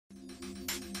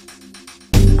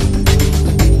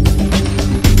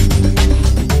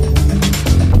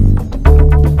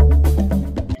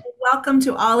welcome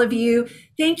to all of you.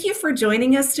 Thank you for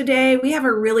joining us today. We have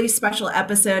a really special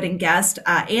episode and guest.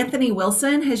 Anthony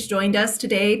Wilson has joined us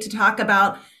today to talk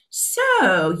about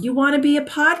so you want to be a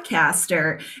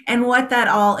podcaster and what that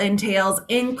all entails,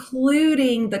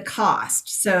 including the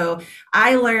cost. So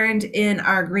I learned in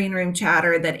our green room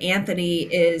chatter that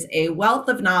Anthony is a wealth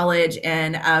of knowledge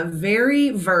and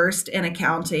very versed in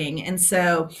accounting. And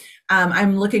so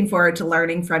I'm looking forward to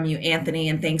learning from you, Anthony,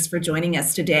 and thanks for joining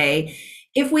us today.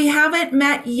 If we haven't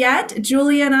met yet,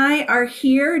 Julia and I are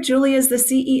here. Julia is the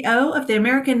CEO of the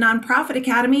American Nonprofit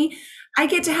Academy. I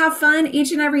get to have fun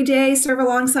each and every day, serve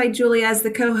alongside Julia as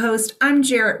the co-host. I'm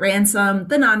Jarrett Ransom,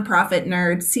 the nonprofit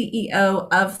nerd,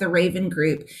 CEO of the Raven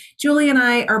Group. Julia and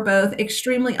I are both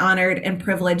extremely honored and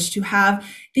privileged to have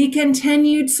the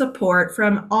continued support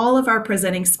from all of our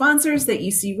presenting sponsors that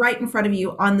you see right in front of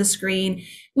you on the screen.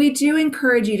 We do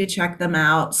encourage you to check them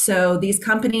out. So these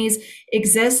companies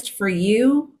exist for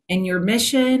you and your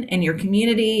mission and your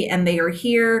community, and they are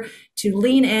here to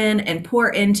lean in and pour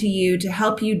into you to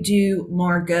help you do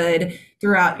more good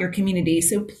throughout your community.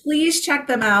 So please check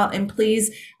them out and please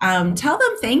tell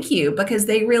them thank you, because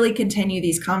they really continue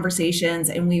these conversations,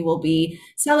 and we will be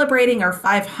celebrating our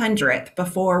 500th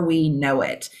before we know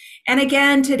it. And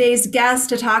again, today's guest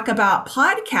to talk about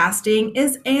podcasting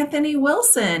is Anthony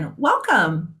Wilson.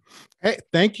 Welcome. Hey,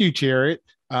 thank you, Jarrett.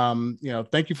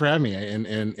 Thank you for having me,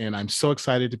 and I'm so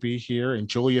excited to be here. And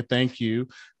Julia, thank you.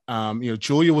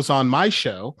 Julia was on my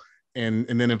show and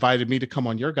then invited me to come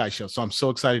on your guys' show. So I'm so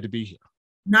excited to be here.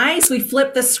 Nice. We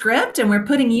flipped the script and we're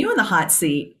putting you in the hot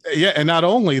seat. Yeah. And not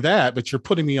only that, but you're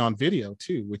putting me on video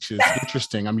too, which is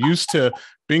interesting. I'm used to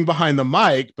being behind the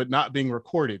mic, but not being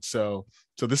recorded. So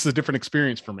this is a different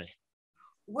experience for me.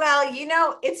 Well,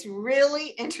 it's really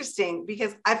interesting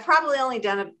because I've probably only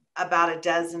done about a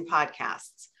dozen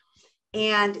podcasts,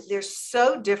 and they're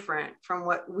so different from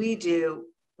what we do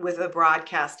with a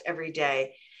broadcast every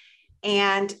day.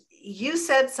 And you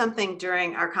said something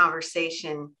during our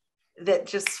conversation that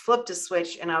just flipped a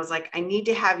switch. And I was like, I need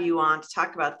to have you on to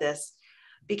talk about this,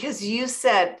 because you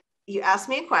asked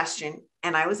me a question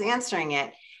and I was answering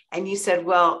it. And you said,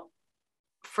 well,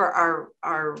 for our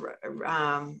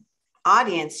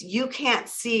audience, you can't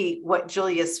see what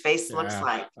Julia's face looks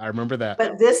like. I remember that.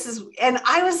 But and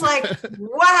I was like,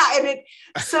 wow. And it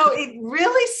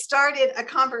really started a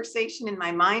conversation in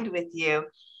my mind with you.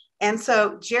 And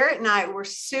so Jarrett and I were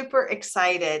super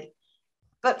excited.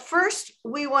 But first,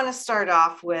 we want to start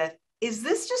off with, is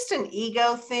this just an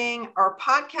ego thing? Are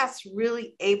podcasts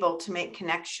really able to make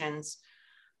connections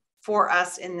for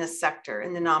us in this sector,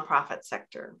 in the nonprofit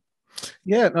sector?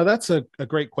 Yeah, no, that's a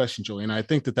great question, Julie. And I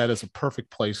think that is a perfect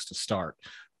place to start.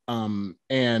 The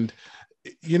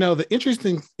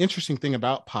interesting thing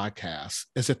about podcasts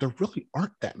is that there really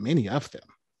aren't that many of them,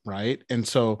 right? And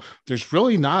so there's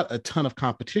really not a ton of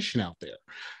competition out there.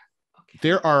 Okay.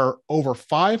 There are over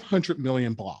 500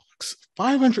 million blogs,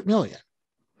 500 million.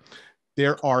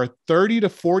 There are 30 to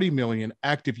 40 million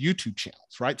active YouTube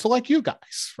channels, right? So like you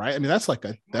guys, right? I mean,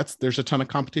 there's a ton of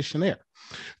competition there.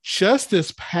 Just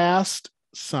this past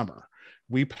summer,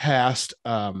 we passed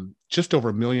just over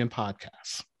 1 million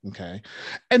podcasts. Okay.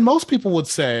 And most people would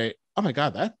say, oh my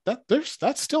God,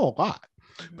 that's still a lot.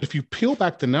 Mm-hmm. But if you peel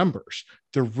back the numbers,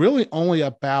 there are really only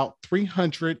about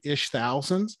 300-ish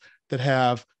thousands that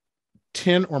have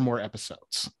 10 or more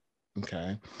episodes.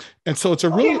 Okay. And so it's a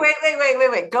really...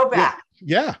 Wait. Go back.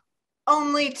 Yeah.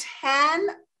 Only 10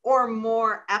 or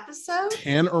more episodes?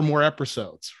 10 or more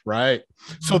episodes, right?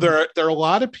 Mm-hmm. So there are a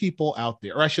lot of people out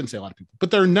there, or I shouldn't say a lot of people,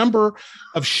 but there are a number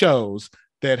of shows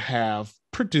that have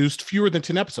produced fewer than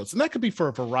 10 episodes. And that could be for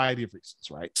a variety of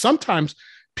reasons, right? Sometimes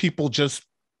people just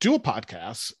do a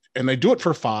podcast and they do it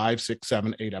for 5, 6,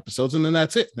 7, 8 episodes, and then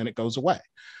that's it. And then it goes away.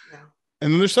 Yeah.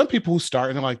 And then there's some people who start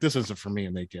and they're like, this isn't for me,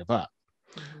 and they give up.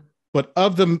 Mm-hmm. But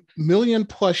of the 1 million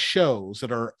plus shows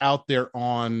that are out there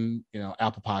on,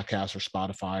 Apple Podcasts or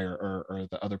Spotify or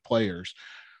the other players,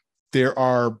 there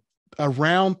are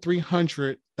around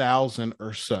 300,000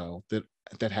 or so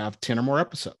that have 10 or more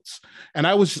episodes. And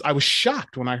I was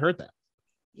shocked when I heard that.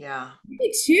 Yeah.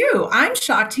 Me too. I'm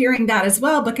shocked hearing that as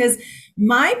well, because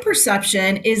my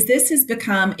perception is this has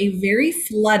become a very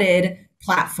flooded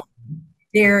platform.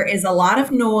 There is a lot of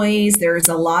noise. There's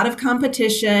a lot of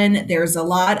competition. There's a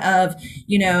lot of,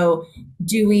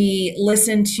 do we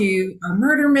listen to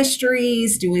murder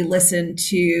mysteries? Do we listen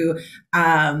to,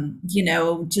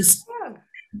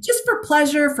 just for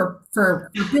pleasure,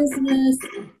 for business?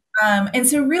 And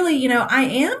so really, I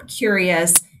am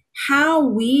curious how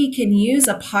we can use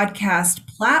a podcast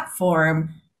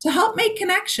platform to help make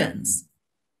connections.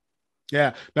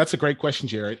 Yeah, that's a great question,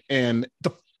 Jarrett. And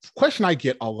the question I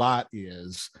get a lot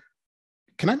is,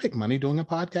 can I make money doing a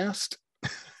podcast?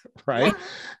 Right.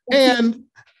 And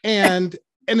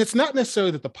it's not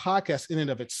necessarily that the podcast in and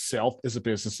of itself is a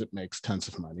business that makes tons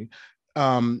of money.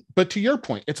 But to your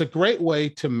point, it's a great way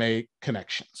to make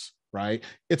connections, right?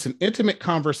 It's an intimate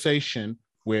conversation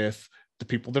with the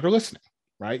people that are listening,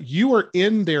 right? You are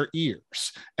in their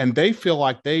ears and they feel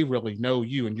like they really know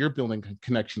you and you're building a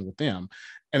connection with them.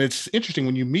 And it's interesting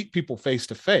when you meet people face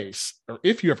to face, or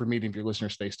if you ever meet your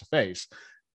listeners face to face,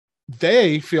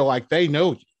 they feel like they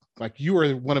know you, like you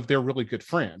are one of their really good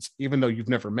friends, even though you've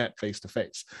never met face to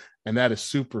face. And that is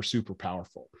super, super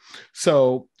powerful.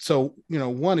 So,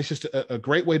 one, it's just a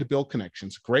great way to build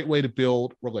connections, a great way to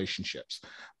build relationships.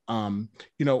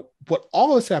 What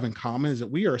all of us have in common is that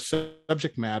we are a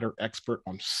subject matter expert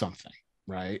on something,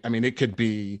 right? I mean, it could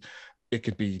be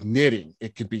knitting,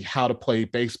 it could be how to play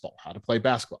baseball, how to play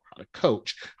basketball, how to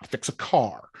coach, how to fix a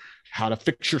car, how to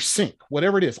fix your sink,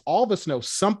 whatever it is. All of us know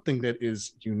something that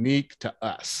is unique to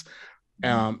us,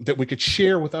 that we could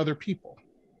share with other people,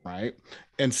 right?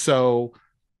 And so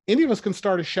any of us can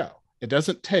start a show. It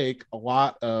doesn't take a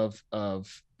lot of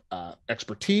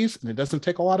expertise, and it doesn't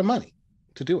take a lot of money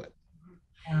to do it.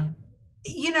 Yeah.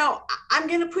 I'm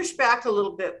going to push back a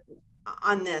little bit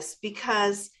on this,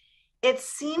 because it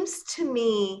seems to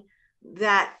me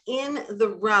that in the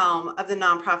realm of the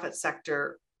nonprofit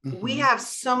sector, we have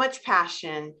so much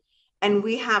passion and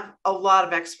we have a lot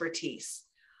of expertise,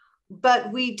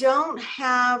 but we don't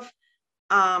have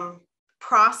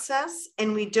process,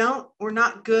 and we're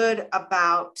not good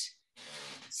about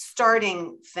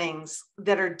starting things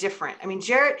that are different. I mean,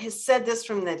 Jarrett has said this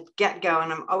from the get-go,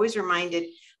 and I'm always reminded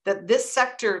that this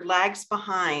sector lags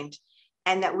behind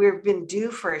and that we've been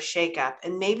due for a shakeup.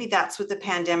 And maybe that's what the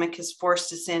pandemic has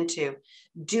forced us into,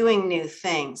 doing new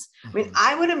things. I mean,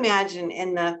 I would imagine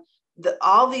in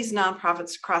all these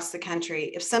nonprofits across the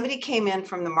country, if somebody came in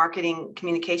from the marketing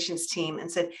communications team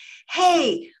and said,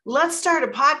 hey, let's start a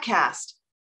podcast,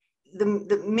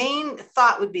 the main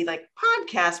thought would be like,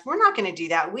 podcast, we're not going to do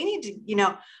that. We need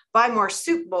to, buy more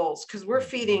soup bowls because we're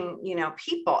feeding,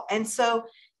 people. And so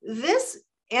this,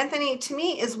 Anthony, to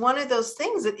me, is one of those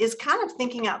things that is kind of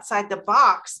thinking outside the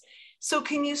box. So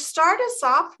can you start us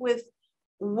off with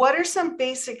what are some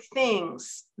basic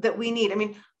things that we need? I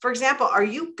mean, for example, are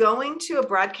you going to a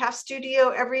broadcast studio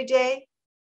every day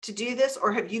to do this,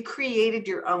 or have you created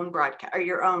your own broadcast or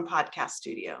your own podcast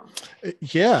studio?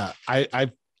 Yeah,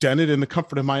 I've done it in the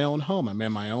comfort of my own home. I'm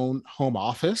in my own home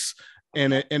office.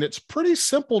 And it's pretty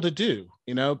simple to do.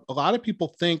 A lot of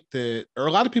people think that, or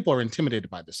a lot of people are intimidated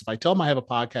by this. If I tell them I have a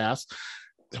podcast,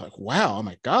 they're like, wow, oh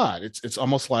my God, it's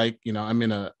almost like,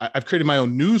 I've created my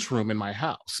own newsroom in my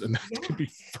house, and that could be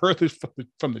further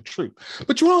from the truth.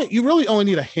 But you really only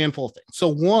need a handful of things. So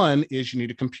one is you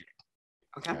need a computer,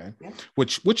 okay? Yeah.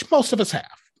 Which most of us have,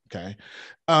 okay?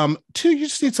 Two, you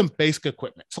just need some basic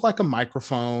equipment. So like a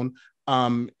microphone,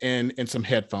 and some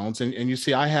headphones. And you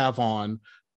see, I have on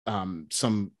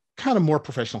some kind of more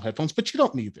professional headphones, but you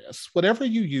don't need this. Whatever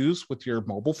you use with your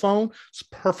mobile phone is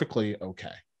perfectly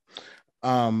okay.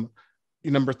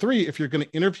 Number three, if you're going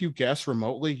to interview guests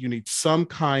remotely, you need some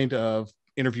kind of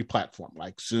interview platform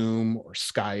like Zoom or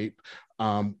Skype,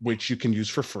 which you can use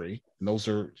for free. And those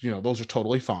are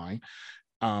totally fine.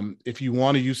 If you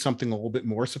want to use something a little bit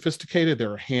more sophisticated,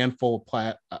 there are a handful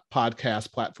of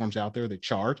podcast platforms out there that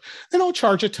charge. They don't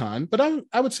charge a ton, but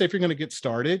I would say if you're going to get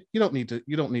started, you don't need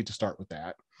to start with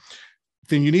that.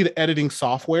 Then you need editing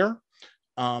software.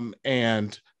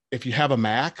 And if you have a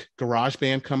Mac,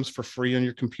 GarageBand comes for free on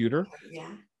your computer. Yeah.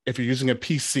 If you're using a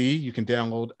PC, you can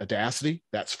download Audacity.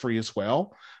 That's free as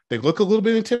well. They look a little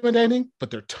bit intimidating,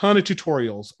 but there are a ton of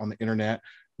tutorials on the internet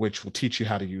which will teach you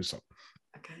how to use them.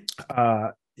 Okay.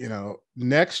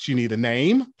 Next you need a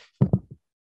name. Do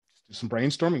some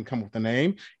brainstorming, come up with a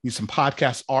name. You need some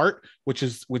podcast art, which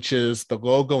is the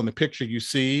logo and the picture you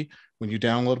see when you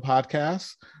download a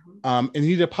podcast. And you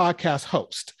need a podcast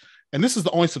host. And this is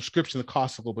the only subscription that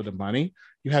costs a little bit of money.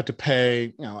 You have to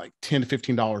pay, like $10 to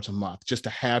 $15 a month just to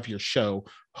have your show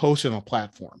hosted on a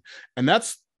platform. And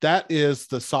that is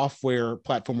the software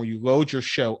platform where you load your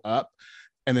show up,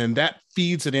 and then that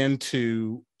feeds it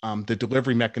into the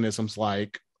delivery mechanisms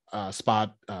like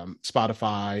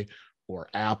Spotify or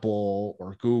Apple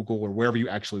or Google or wherever you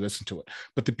actually listen to it.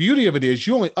 But the beauty of it is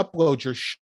you only upload your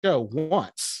show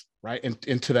once, right,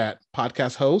 into that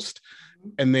podcast host.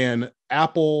 And then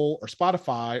Apple or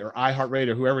Spotify or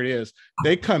iHeartRadio, whoever it is,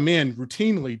 they come in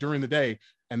routinely during the day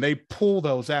and they pull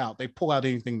those out. They pull out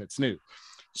anything that's new.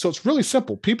 So it's really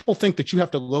simple. People think that you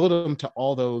have to load them to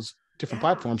all those different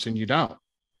platforms, and you don't.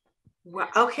 Well,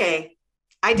 okay.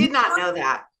 I did not know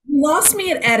that. You lost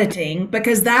me at editing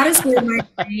because that is where my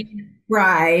brain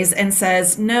rise and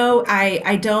says, no,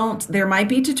 I don't. There might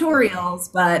be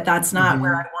tutorials, but that's not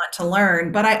where Mhm. I want to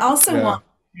learn. But I also want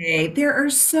Yeah. to say there are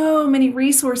so many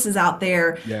resources out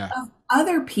there Yeah. of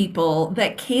other people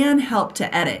that can help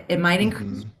to edit. It might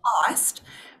increase Mhm. cost,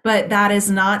 but that is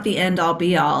not the end all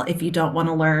be all if you don't want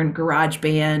to learn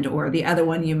GarageBand or the other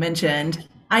one you mentioned.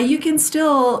 You can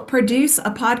still produce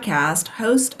a podcast,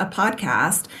 host a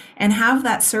podcast, and have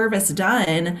that service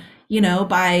done,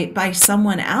 by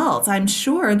someone else. I'm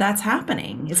sure that's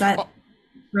happening. Is that Oh,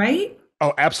 right?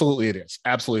 oh, absolutely it is.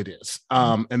 Absolutely it is.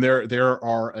 And there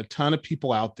are a ton of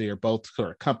people out there, both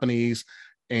sort of companies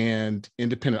and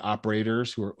independent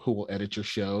operators who will edit your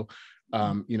show.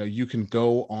 You can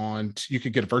go on you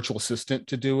could get a virtual assistant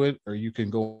to do it, or you can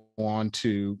go on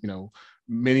to,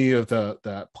 many of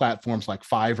the platforms like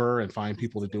Fiverr and find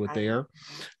people to do it there.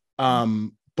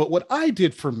 But what I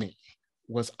did for me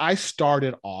was I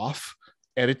started off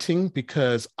editing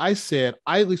because I said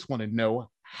I at least want to know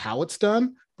how it's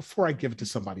done before I give it to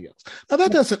somebody else. Now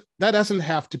that doesn't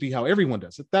have to be how everyone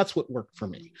does it. That's what worked for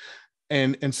me.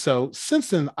 And so since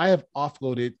then I have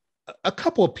offloaded a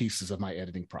couple of pieces of my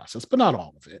editing process, but not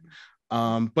all of it.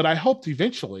 But I hope to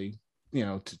eventually,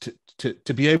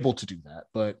 to be able to do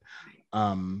that.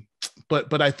 Um,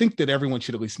 but I think that everyone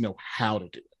should at least know how to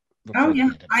do it Oh before they yeah,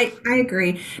 hand it I, off. I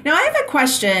agree. Now I have a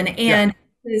question, Yeah. and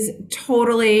this is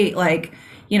totally like,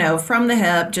 from the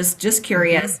hip, just Mm-hmm.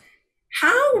 curious.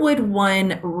 How would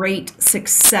one rate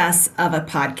success of a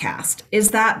podcast?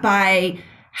 Is that by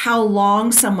how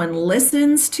long someone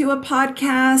listens to a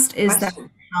podcast? Is that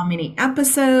Question. how many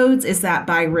episodes? Is that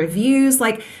by reviews?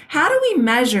 Like, how do we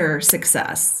measure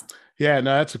success? Yeah,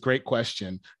 no, that's a great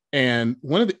question. And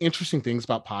one of the interesting things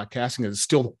about podcasting is it's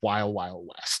still the wild, wild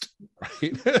west,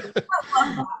 right?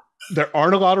 There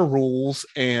aren't a lot of rules,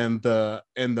 and the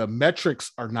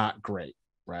metrics are not great,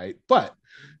 right? But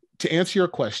to answer your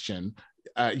question,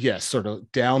 yes, sort of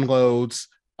downloads,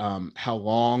 how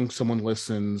long someone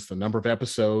listens, the number of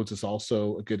episodes is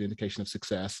also a good indication of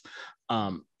success.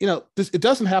 It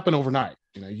doesn't happen overnight.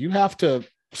 You have to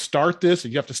start this,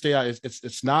 and you have to stay out.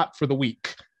 It's not for the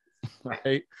weak,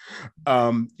 right?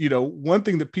 One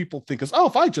thing that people think is, oh,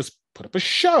 if I just put up a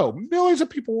show, millions of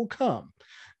people will come.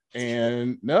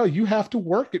 And no, you have to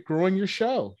work at growing your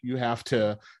show. You have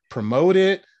to promote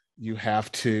it. You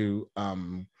have to,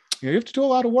 you have to do a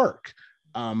lot of work.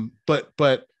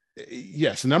 But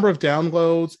yes, the number of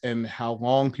downloads and how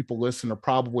long people listen are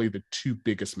probably the two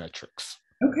biggest metrics.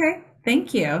 Okay,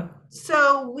 thank you.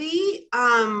 So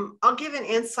I'll give an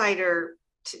insider,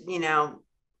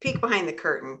 peek behind the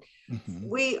curtain.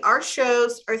 Mm-hmm. Our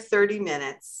shows are 30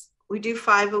 minutes. We do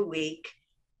 5 a week,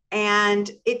 and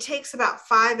it takes about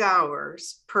 5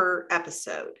 hours per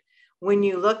episode. When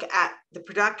you look at the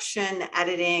production, the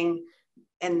editing,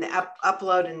 and the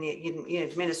upload and the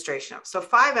administration. So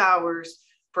 5 hours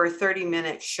for a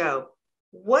 30-minute show.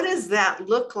 What does that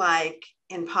look like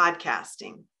in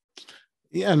podcasting?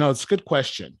 Yeah, no, it's a good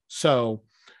question. So,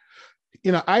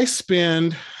 I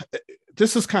spend,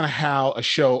 this is kind of how a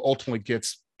show ultimately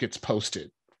gets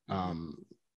posted, um,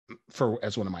 for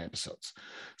as one of my episodes.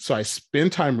 So I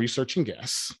spend time researching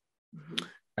guests, Mm-hmm.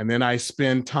 and then I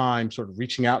spend time sort of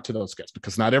reaching out to those guests,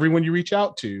 because not everyone you reach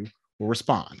out to will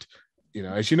respond.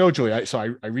 As you know, Julia.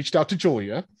 So I reached out to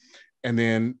Julia, and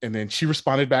then she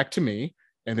responded back to me,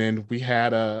 and then we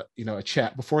had a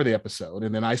chat before the episode,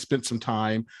 and then I spent some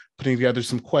time putting together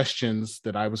some questions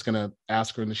that I was going to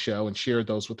ask her in the show and shared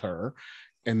those with her,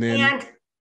 and then And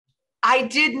I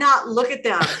did not look at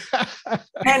them.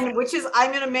 And which is,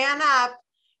 I'm going to man up.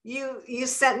 You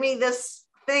sent me this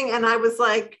thing, and I was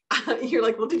like, you're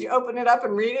like, well, did you open it up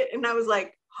and read it? And I was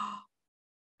like, oh.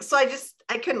 So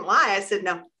I couldn't lie. I said,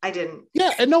 no, I didn't.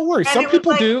 Yeah, and no worries. And Some it was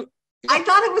people like, do. I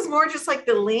thought it was more just like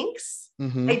the links.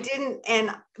 Mm-hmm. I didn't.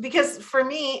 And because for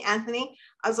me, Anthony,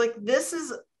 I was like, this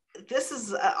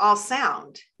is all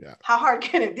sound. Yeah. How hard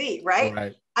can it be? Right.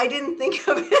 Right. I didn't think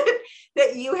of it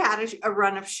that you had a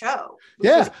run of show,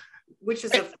 Yeah. which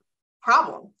is a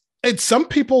problem. And some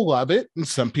people love it, and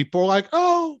some people are like,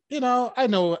 oh, I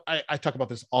know I talk about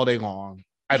this all day long.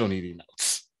 I don't need any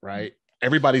notes, right?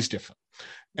 Everybody's different.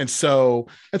 And so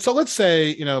let's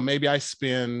say, maybe I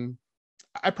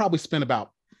probably spend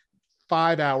about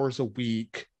 5 hours a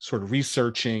week sort of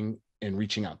researching and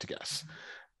reaching out to guests.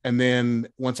 And then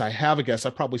once I have a guest, I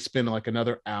probably spend like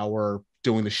another hour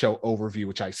doing the show overview,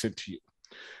 which I sent to you.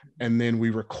 And then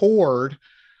we record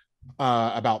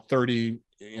about 30,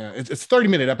 it's a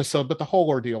 30-minute episode, but the whole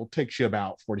ordeal takes you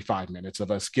about 45 minutes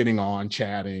of us getting on,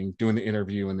 chatting, doing the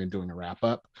interview, and then doing a wrap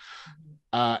up.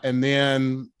 And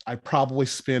then I probably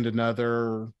spend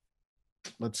another,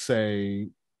 let's say,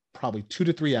 probably 2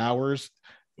 to 3 hours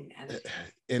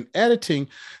in editing.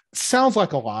 Sounds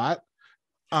like a lot.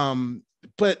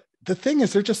 But the thing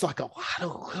is, there's just like a lot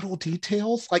of little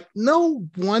details. Like no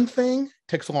one thing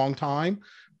takes a long time,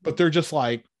 but they're just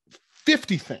like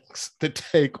 50 things that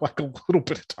take like a little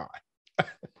bit of time.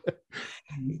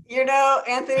 You know,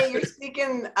 Anthony, you're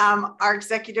speaking our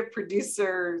executive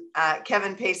producer,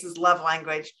 Kevin Pace's love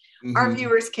language. Mm-hmm. Our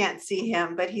viewers can't see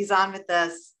him, but he's on with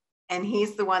us, and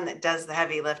he's the one that does the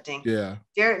heavy lifting. Yeah.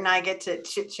 Jarrett and I get to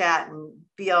chit chat and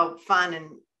be all fun and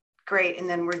great, and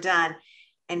then we're done.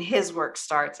 And his work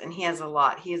starts, and he has a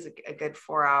lot. He has a good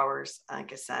 4 hours,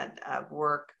 like I said, of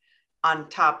work on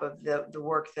top of the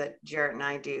work that Jarrett and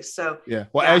I do. So yeah.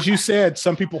 Well, as you said,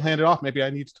 some people hand it off. Maybe I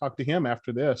need to talk to him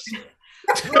after this.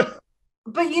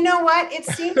 But you know what? It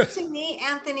seems to me,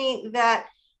 Anthony, that,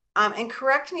 and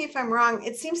correct me if I'm wrong,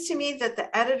 it seems to me that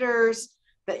the editors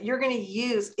that you're going to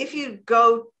use, if you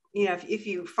go, you know, if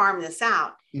you farm this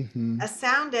out, mm-hmm. a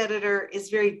sound editor is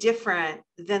very different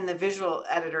than the visual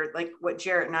editor, like what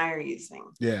Jarrett and I are using.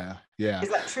 Yeah. Yeah. Is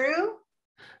that true?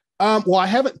 Well, I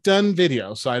haven't done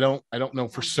video, so I don't know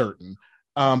for certain.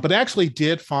 But I actually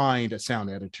did find a sound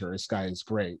editor. This guy is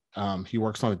great. He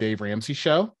works on the Dave Ramsey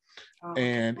show. Oh,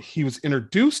 and he was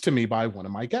introduced to me by one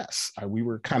of my guests. We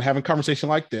were kind of having a conversation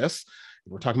like this.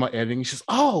 We're talking about editing. He says,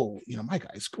 "Oh, you know, my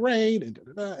guy's great."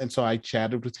 And so I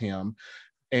chatted with him,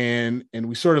 and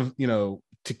we sort of, you know,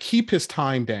 to keep his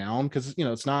time down, because, you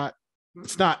know, it's not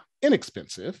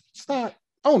inexpensive. It's not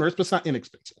onerous, but it's not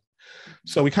inexpensive.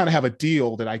 So we kind of have a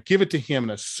deal that I give it to him in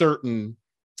a certain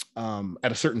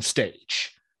at a certain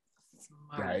stage,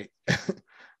 right?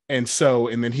 And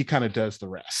then he kind of does the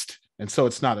rest. And so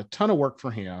it's not a ton of work for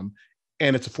him,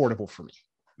 and it's affordable for me.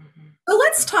 Well,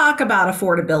 let's talk about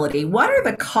affordability. What are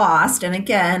the costs? And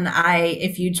again,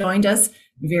 if you joined us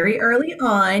very early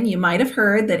on, you might have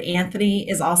heard that Anthony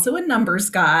is also a numbers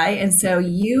guy. And so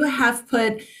you have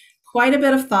put quite a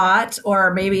bit of thought,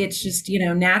 or maybe it's just, you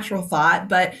know, natural thought,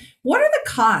 but what are the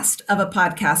costs of a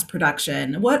podcast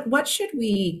production? What should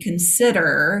we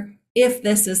consider if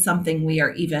this is something we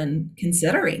are even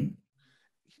considering?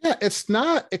 Yeah, it's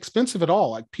not expensive at all.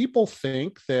 Like, people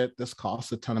think that this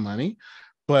costs a ton of money,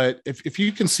 but if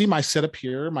you can see my setup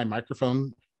here, my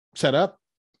microphone setup,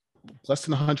 less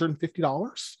than $150,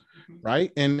 mm-hmm.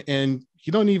 right? And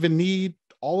you don't even need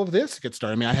all of this to get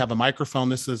started. I mean, I have a microphone.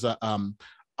 This is a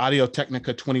Audio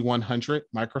Technica 2100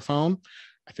 microphone.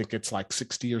 I think it's like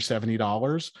 $60 or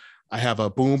 $70. I have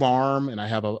a boom arm, and I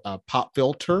have a pop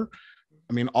filter.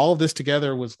 I mean, all of this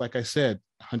together was, like I said,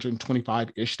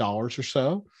 $125-ish or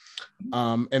so.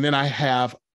 And then I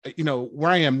have, you know,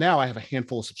 where I am now, I have a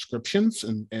handful of subscriptions,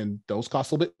 and those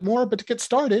cost a little bit more. But to get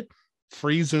started,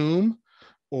 free Zoom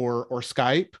or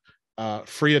Skype,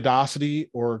 free Audacity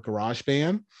or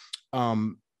GarageBand.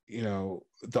 You know,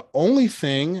 the only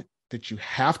thing that you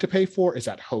have to pay for is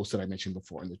that host that I mentioned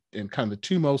before. And kind of the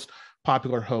two most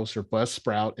popular hosts are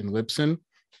Buzzsprout and Libsyn.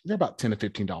 They're about $10 to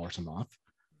 $15 a month.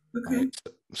 Okay. Right?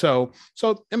 So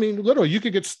I mean, literally, you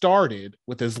could get started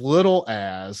with as little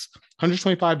as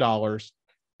 $125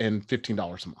 and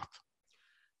 $15 a month.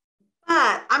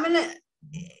 But I'm going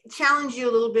to challenge you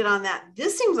a little bit on that.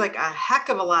 This seems like a heck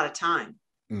of a lot of time.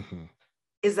 Mm-hmm.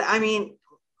 I mean,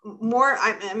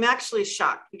 I'm actually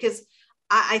shocked, because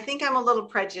I think I'm a little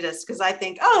prejudiced, because I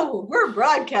think, oh, we're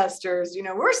broadcasters, you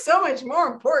know, we're so much more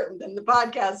important than the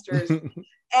podcasters.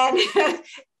 And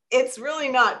it's really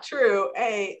not true.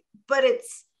 But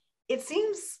it's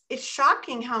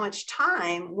shocking how much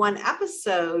time one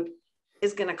episode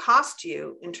is going to cost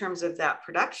you in terms of that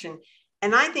production.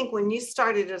 And I think when you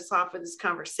started us off with this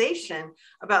conversation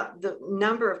about the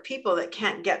number of people that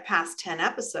can't get past 10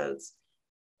 episodes,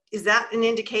 is that an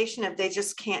indication of they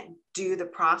just can't do the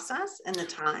process and the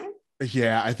time?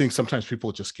 Yeah, I think sometimes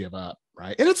people just give up,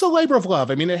 right? And it's a labor of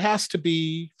love. I mean, it has to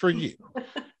be for you,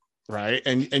 right?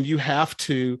 And you have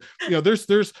to, you know,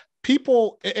 there's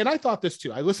people, and I thought this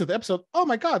too. I listened to the episode. Oh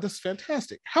my God, this is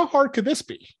fantastic. How hard could this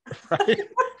be, right?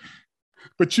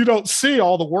 But you don't see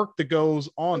all the work that goes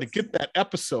on to get that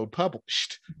episode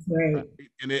published. Right.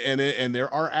 And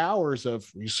there are hours of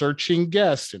researching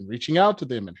guests and reaching out to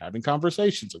them and having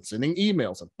conversations and sending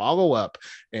emails and follow up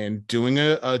and doing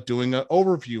an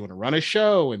overview and run a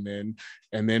show and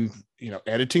then you know,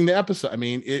 editing the episode. I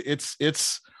mean, it's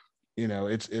you know,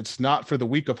 it's not for the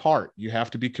weak of heart. You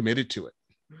have to be committed to it.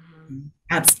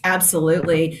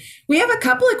 Absolutely. We have a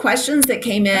couple of questions that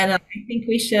came in, and I think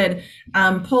we should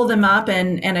pull them up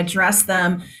and address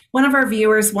them. One of our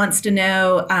viewers wants to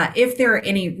know if there are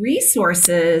any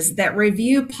resources that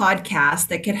review podcasts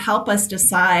that could help us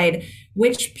decide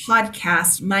which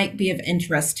podcast might be of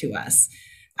interest to us,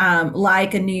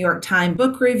 like a New York Times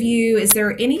book review. Is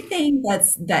there anything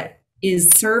that is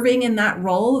serving in that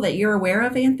role that you're aware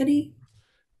of, Anthony?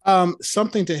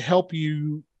 Something to help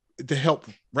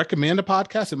recommend a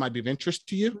podcast that might be of interest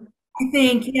to you. I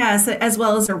think, yes, as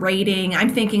well as a rating.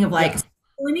 I'm thinking of like Yeah.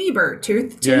 Stephen Ebert,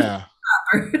 Truth. Yeah.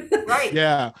 Right.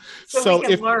 Yeah. So we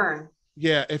can learn.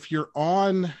 Yeah, if you're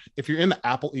in the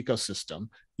Apple ecosystem,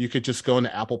 you could just go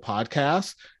into Apple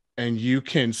Podcasts and you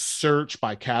can search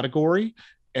by category,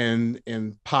 and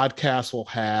podcasts will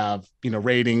have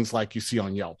ratings like you see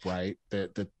on Yelp, right?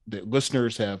 The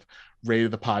listeners have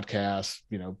rated the podcast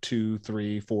 2,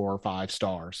 3, 4, 5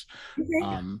 stars.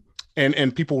 Okay.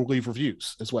 And people will leave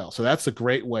reviews as well, so that's a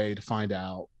great way to find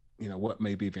out what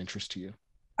may be of interest to you.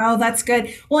 Oh, that's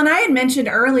good. Well, and I had mentioned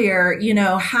earlier,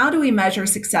 how do we measure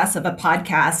success of a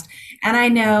podcast? And I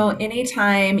know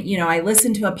anytime, I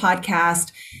listen to a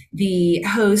podcast, the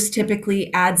host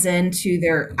typically adds into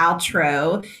their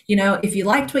outro, if you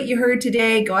liked what you heard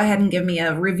today, go ahead and give me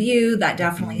a review. That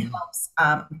definitely helps,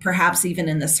 perhaps even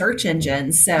in the search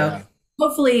engine. So Yeah.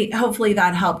 hopefully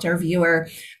that helped our viewer.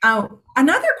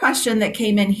 Another question that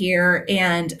came in here,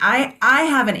 and I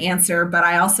have an answer, but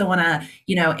I also want to,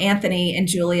 Anthony and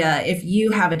Julia, if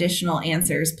you have additional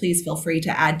answers, please feel free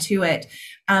to add to it.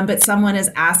 But someone is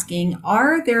asking,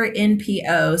 are there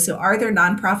NPOs, so are there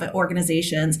nonprofit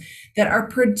organizations that are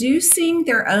producing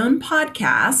their own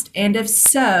podcast? And if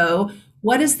so,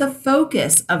 what is the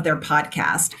focus of their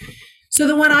podcast? So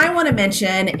the one I want to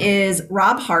mention is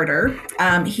Rob Harder.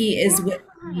 He is with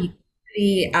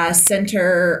the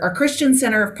Center or Christian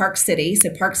Center of Park City, so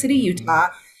Park City, Utah.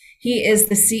 He is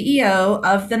the CEO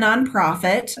of the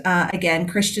nonprofit, again,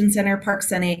 Christian Center of Park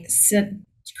City.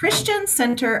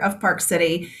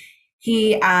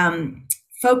 He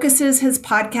focuses his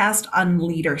podcast on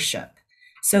leadership.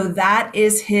 So that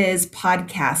is his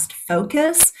podcast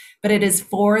focus, but it is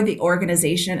for the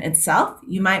organization itself.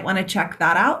 You might want to check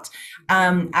that out.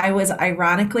 I was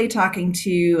ironically talking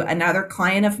to another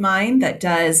client of mine that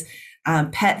does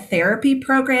pet therapy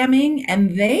programming,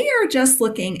 and they are just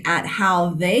looking at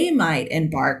how they might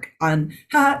embark on,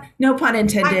 no pun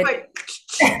intended,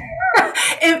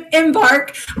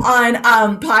 embark on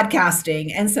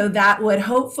podcasting. And so that would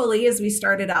hopefully, as we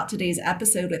started out today's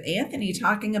episode with Anthony,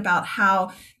 talking about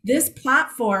how this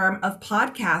platform of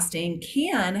podcasting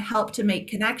can help to make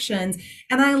connections.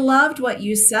 And I loved what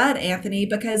you said, Anthony,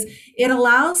 because it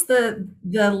allows the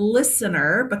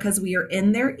listener, because we are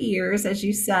in their ears, as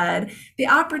you said, the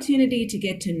opportunity to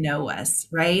get to know us,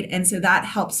 right? And so that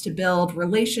helps to build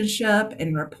relationship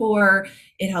and rapport.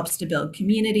 It helps to build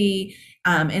community.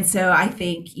 And so I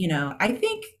think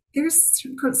there's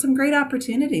some great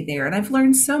opportunity there. And I've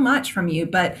learned so much from you.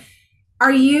 But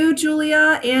are you,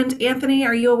 Julia and Anthony,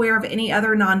 are you aware of any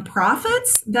other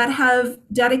nonprofits that have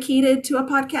dedicated to a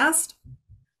podcast?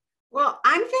 Well,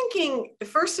 I'm thinking,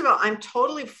 first of all, I'm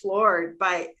totally floored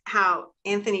by how,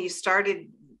 Anthony, you started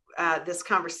this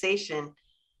conversation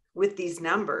with these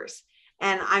numbers.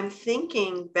 And I'm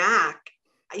thinking back,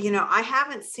 I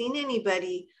haven't seen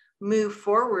anybody move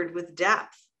forward with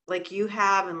depth like you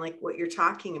have and like what you're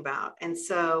talking about. And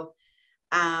so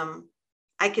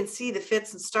I can see the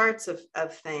fits and starts of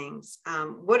things.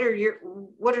 What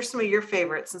are some of your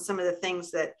favorites and some of the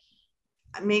things that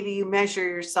maybe you measure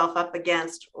yourself up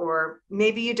against, or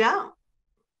maybe you don't?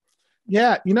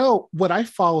 Yeah, what I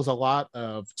follow is a lot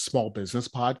of small business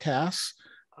podcasts,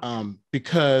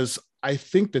 because I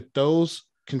think that those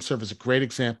can serve as a great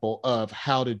example of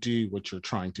how to do what you're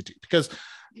trying to do. Because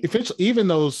eventually, even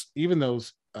those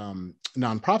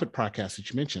nonprofit podcasts that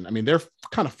you mentioned, I mean, they're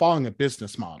kind of following a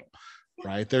business model,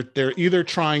 right? They're either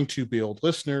trying to build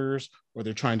listeners, or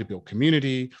they're trying to build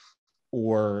community,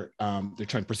 or they're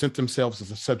trying to present themselves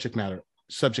as a subject matter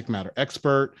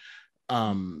expert,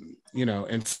 and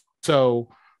so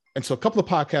a couple of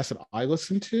podcasts that I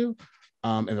listen to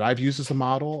and that I've used as a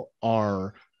model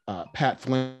are Pat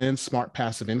Flynn's Smart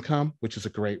Passive Income, which is a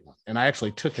great one. And I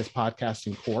actually took his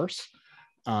podcasting course.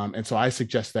 And so I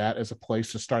suggest that as a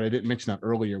place to start. I didn't mention that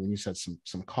earlier when you said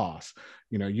some costs.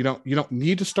 You don't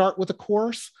need to start with a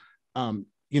course.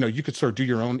 You could sort of do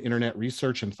your own internet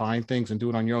research and find things and do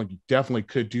it on your own. You definitely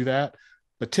could do that.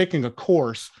 But taking a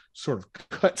course sort of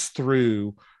cuts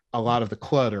through a lot of the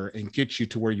clutter and gets you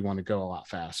to where you want to go a lot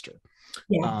faster.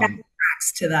 Yeah, that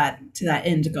tracks to that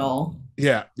end goal.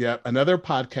 Yeah. Another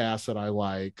podcast that I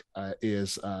like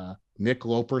is Nick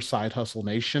Loper, Side Hustle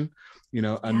Nation,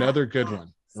 Yeah. another good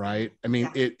one, right? I mean,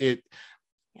 Yeah.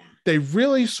 they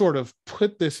really sort of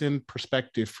put this in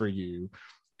perspective for you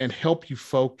and help you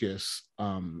focus,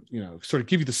 sort of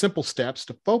give you the simple steps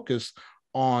to focus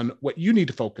on what you need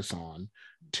to focus on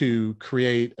to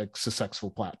create a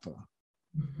successful platform.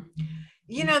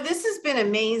 This has been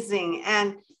amazing.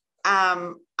 And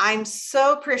I'm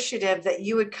so appreciative that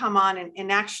you would come on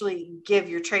and actually give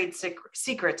your trade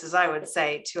secrets, as I would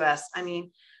say, to us. I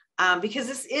mean, because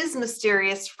this is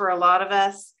mysterious for a lot of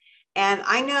us. And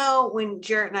I know when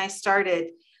Jarrett and I started,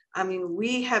 I mean,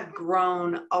 we have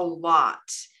grown a lot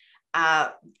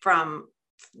from,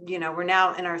 we're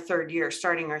now in our third year,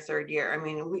 starting our third year. I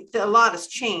mean, a lot has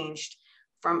changed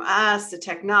from us, the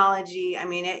technology. I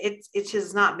mean, it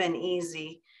has not been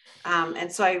easy.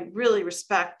 And so I really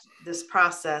respect this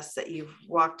process that you've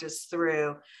walked us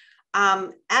through.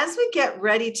 As we get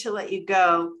ready to let you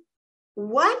go,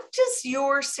 what does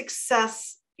your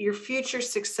future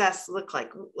success look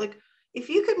like? Like, if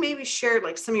you could maybe share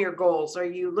like some of your goals. Are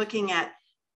you looking at,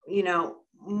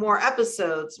 more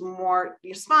episodes, more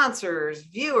sponsors,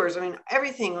 viewers? I mean,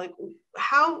 everything. Like,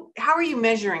 how are you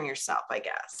measuring yourself, I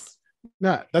guess?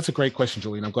 No, that's a great question,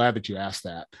 Julie. And I'm glad that you asked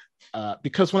that.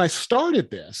 Because when I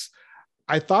started this,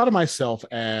 I thought of myself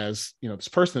as, this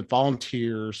person that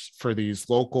volunteers for these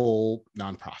local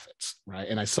nonprofits, right?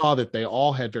 And I saw that they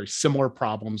all had very similar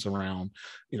problems around,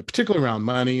 particularly around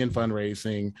money and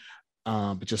fundraising,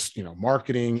 but just,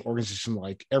 marketing, organization,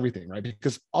 like everything, right?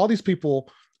 Because all these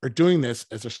people are doing this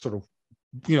as a sort of,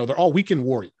 they're all weekend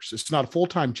warriors. It's not a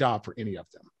full-time job for any of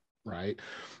them, right?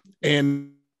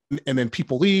 And then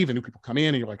people leave and new people come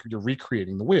in and you're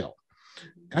recreating the wheel.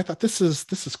 And I thought, this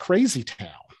is crazy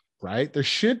town, right? There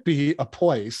should be a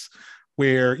place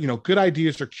where, good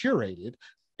ideas are curated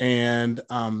and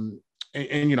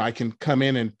I can come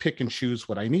in and pick and choose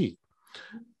what I need.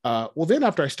 Well, then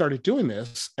after I started doing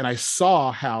this and I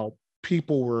saw how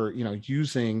people were,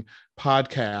 using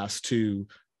podcasts to,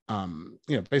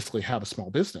 basically have a small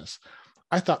business,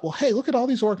 I thought, well, hey, look at all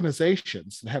these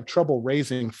organizations that have trouble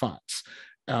raising funds.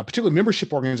 Particularly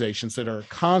membership organizations that are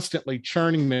constantly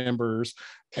churning members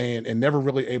and never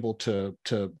really able to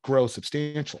grow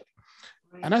substantially.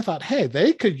 Right. And I thought, hey,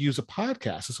 they could use a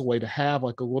podcast as a way to have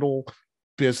like a little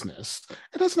business.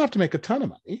 It doesn't have to make a ton of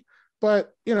money,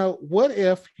 but what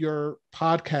if your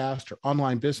podcast or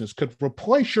online business could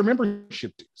replace your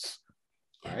membership dues,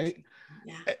 right?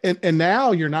 Yeah. And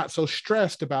now you're not so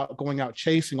stressed about going out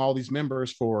chasing all these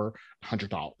members for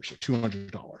 $100 or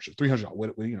 $200 or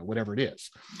 $300, whatever it is.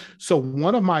 So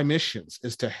one of my missions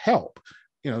is to help,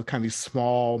 kind of these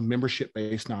small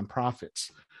membership-based nonprofits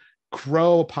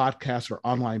grow a podcast or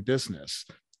online business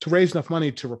to raise enough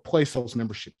money to replace those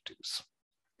membership dues.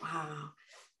 Wow.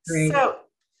 Great. So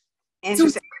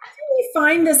interesting. We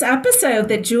find this episode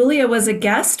that Julia was a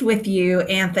guest with you,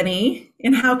 Anthony,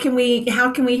 and how can we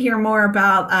hear more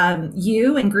about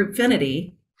you and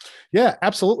Groupfinity? Yeah,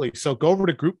 absolutely. So go over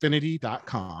to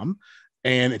groupfinity.com,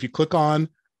 and if you click on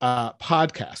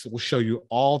podcast, it will show you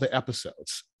all the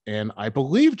episodes. And I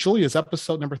believe Julia's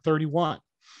episode number 31,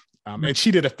 and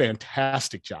she did a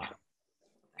fantastic job.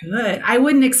 Good. I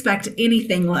wouldn't expect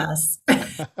anything less.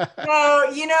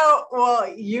 No,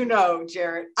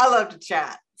 Jarrett, I love to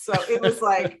chat. So it was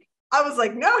like, I was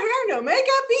like, no hair, no makeup,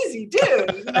 easy,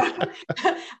 dude.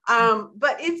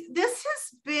 But this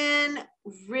has been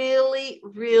really,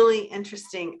 really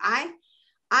interesting.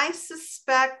 I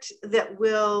suspect that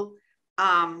we'll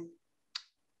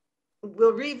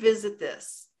revisit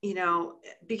this,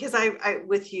 because I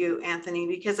with you, Anthony,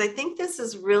 because I think this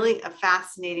is really a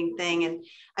fascinating thing. And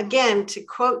again, to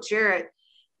quote Jarrett,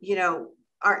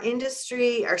 our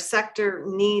industry, our sector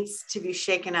needs to be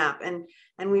shaken up. And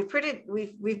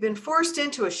we've been forced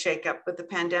into a shakeup with the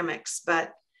pandemics,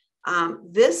 but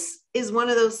this is one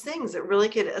of those things that really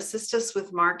could assist us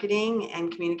with marketing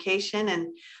and communication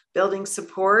and building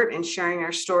support and sharing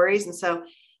our stories. And so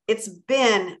it's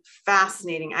been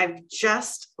fascinating. I've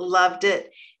just loved it.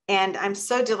 And I'm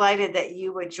so delighted that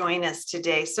you would join us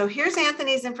today. So here's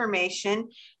Anthony's information.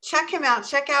 Check him out.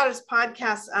 Check out his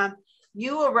podcast.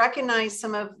 You will recognize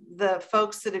some of the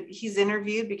folks that he's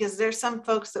interviewed, because there's some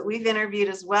folks that we've interviewed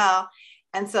as well.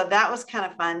 And so that was kind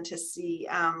of fun to see,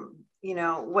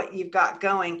 what you've got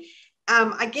going.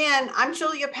 Again, I'm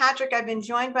Julia Patrick. I've been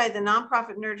joined by the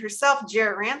nonprofit nerd herself,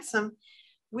 Jarrett Ransom.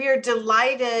 We are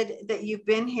delighted that you've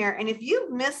been here. And if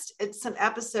you've missed some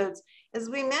episodes, as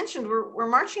we mentioned, we're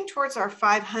marching towards our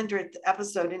 500th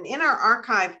episode. And in our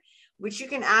archive, which you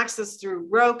can access through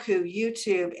Roku,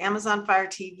 YouTube, Amazon Fire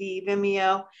TV,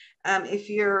 Vimeo. If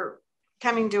you're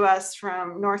coming to us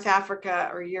from North Africa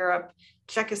or Europe,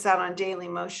 check us out on Daily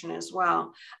Motion as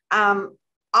well.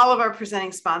 All of our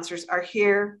presenting sponsors are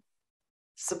here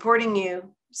supporting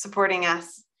you, supporting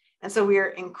us. And so we are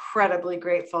incredibly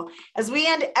grateful. As we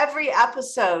end every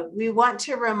episode, we want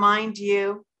to remind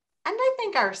you, and I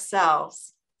think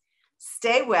ourselves,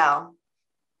 stay well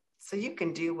so you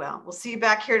can do well. We'll see you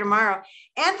back here tomorrow.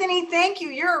 Anthony, thank you.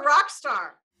 You're a rock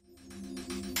star.